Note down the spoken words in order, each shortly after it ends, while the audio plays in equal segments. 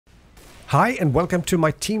Hi and welcome to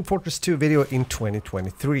my Team Fortress 2 video in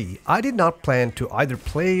 2023. I did not plan to either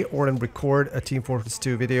play or record a Team Fortress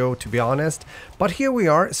 2 video, to be honest, but here we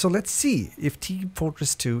are, so let's see if Team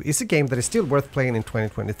Fortress 2 is a game that is still worth playing in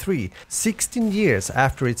 2023, 16 years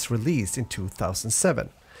after its release in 2007.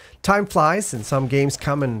 Time flies and some games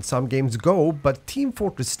come and some games go, but Team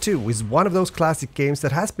Fortress 2 is one of those classic games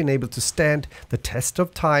that has been able to stand the test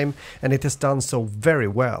of time, and it has done so very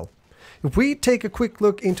well. If we take a quick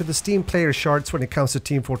look into the Steam player charts when it comes to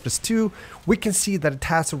Team Fortress 2, we can see that it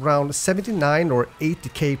has around 79 or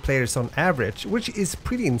 80k players on average, which is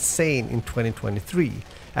pretty insane in 2023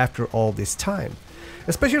 after all this time.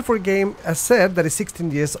 Especially for a game, as said, that is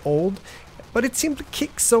 16 years old, but it seems to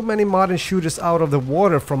kick so many modern shooters out of the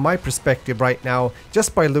water from my perspective right now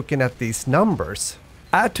just by looking at these numbers.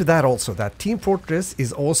 Add to that also that Team Fortress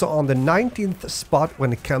is also on the 19th spot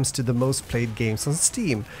when it comes to the most played games on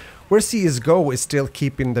Steam, where CSGO is still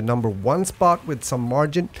keeping the #1 spot with some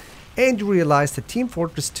margin, and you realize that Team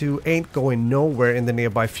Fortress 2 ain't going nowhere in the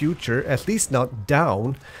nearby future, at least not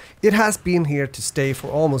down. It has been here to stay for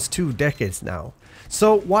almost 2 decades now.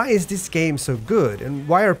 So why is this game so good, and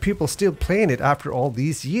why are people still playing it after all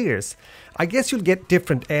these years? I guess you'll get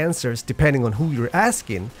different answers depending on who you're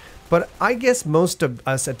asking, but I guess most of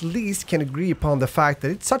us at least can agree upon the fact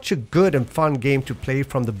that it's such a good and fun game to play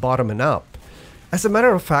from the bottom and up. As a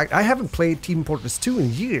matter of fact, I haven't played Team Fortress 2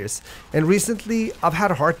 in years, and recently I've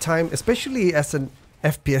had a hard time, especially as an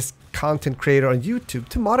FPS content creator on YouTube,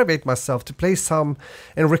 to motivate myself to play some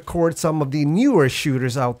and record some of the newer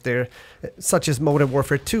shooters out there, such as Modern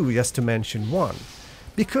Warfare 2, just to mention one.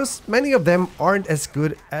 Because many of them aren't as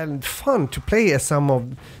good and fun to play as some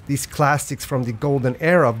of these classics from the golden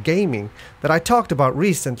era of gaming that I talked about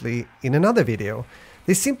recently in another video.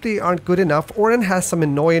 They simply aren't good enough, or it has some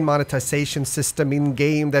annoying monetization system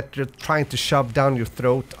in-game that you're trying to shove down your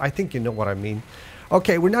throat. I think you know what I mean.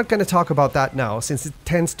 Okay, we're not going to talk about that now, since it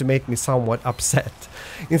tends to make me somewhat upset.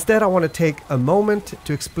 Instead, I want to take a moment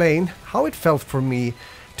to explain how it felt for me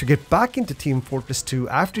to get back into Team Fortress 2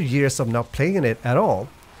 after years of not playing it at all.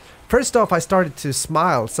 First off, I started to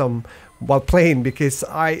smile some while playing because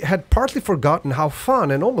I had partly forgotten how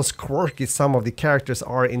fun and almost quirky some of the characters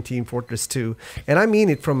are in Team Fortress 2, and I mean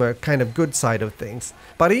it from a kind of good side of things.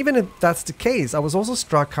 But even if that's the case, I was also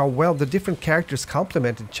struck how well the different characters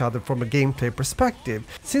complement each other from a gameplay perspective,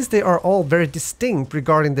 since they are all very distinct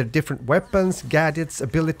regarding their different weapons, gadgets,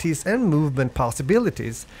 abilities, and movement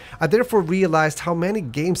possibilities. I therefore realized how many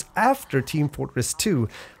games after Team Fortress 2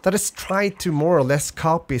 that has tried to more or less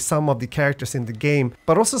copy some of the characters in the game,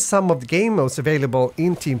 but also some of the game modes available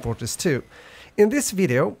in Team Fortress 2. In this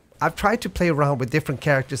video, I've tried to play around with different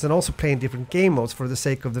characters and also play in different game modes for the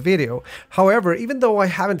sake of the video. However, even though I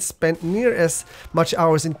haven't spent near as much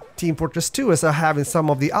hours in Team Fortress 2 as I have in some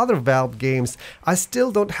of the other Valve games, I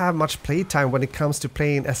still don't have much playtime when it comes to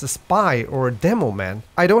playing as a spy or a demo man.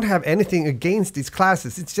 I don't have anything against these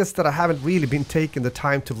classes, it's just that I haven't really been taking the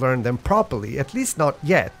time to learn them properly, at least not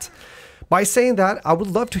yet. By saying that, I would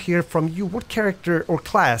love to hear from you what character or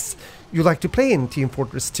class you like to play in Team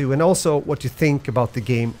Fortress 2, and also what you think about the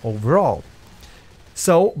game overall.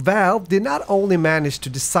 So, Valve did not only manage to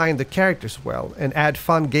design the characters well and add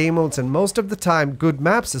fun game modes and most of the time good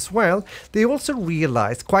maps as well, they also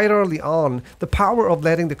realized quite early on the power of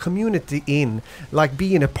letting the community in, like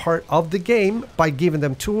being a part of the game by giving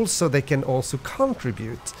them tools so they can also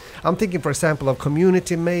contribute. I'm thinking, for example, of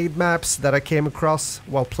community-made maps that I came across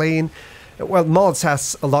while playing. Well, mods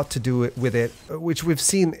has a lot to do with it, which we've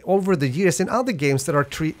seen over the years in other games that are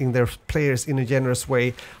treating their players in a generous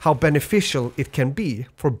way, how beneficial it can be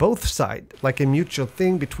for both sides, like a mutual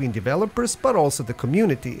thing between developers but also the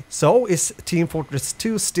community. So is Team Fortress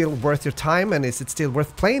 2 still worth your time, and is it still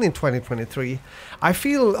worth playing in 2023? I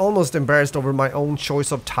feel almost embarrassed over my own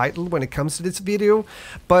choice of title when it comes to this video,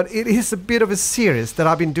 but it is a bit of a series that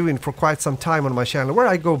I've been doing for quite some time on my channel, where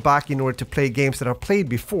I go back in order to play games that I've played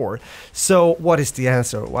before. So what is the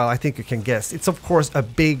answer? Well, I think you can guess. It's of course a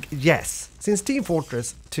big yes. Since Team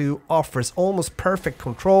Fortress 2 offers almost perfect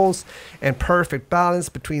controls and perfect balance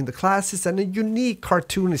between the classes and a unique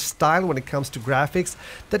cartoonish style when it comes to graphics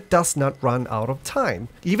that does not run out of time.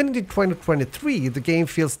 Even in 2023, the game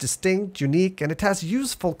feels distinct, unique, and it has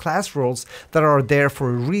useful class roles that are there for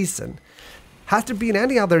a reason. Has there been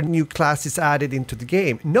any other new classes added into the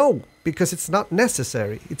game? No, because it's not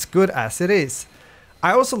necessary. It's good as it is.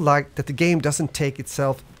 I also like that the game doesn't take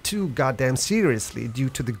itself too goddamn seriously due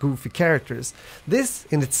to the goofy characters. This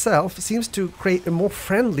in itself seems to create a more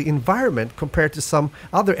friendly environment compared to some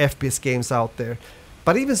other FPS games out there.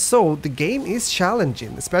 But even so, the game is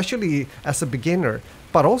challenging, especially as a beginner,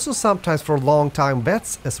 but also sometimes for long-time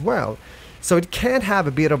vets as well. So it can have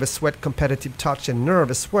a bit of a sweat competitive touch and nerve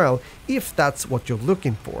as well, if that's what you're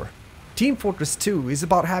looking for. Team Fortress 2 is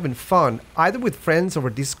about having fun, either with friends over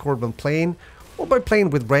Discord when playing, or by playing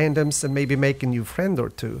with randoms and maybe make a new friend or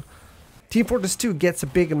two. Team Fortress 2 gets a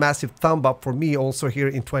big and massive thumb up for me also here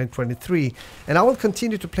in 2023, and I will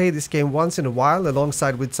continue to play this game once in a while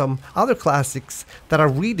alongside with some other classics that I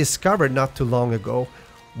rediscovered not too long ago.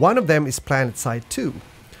 One of them is PlanetSide 2.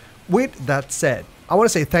 With that said, I want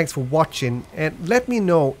to say thanks for watching, and let me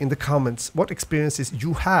know in the comments what experiences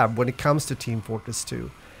you have when it comes to Team Fortress 2.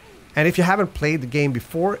 And if you haven't played the game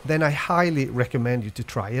before, then I highly recommend you to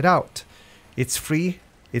try it out. It's free,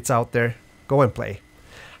 it's out there, go and play.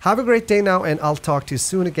 Have a great day now, and I'll talk to you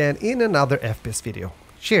soon again in another FPS video.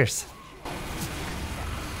 Cheers!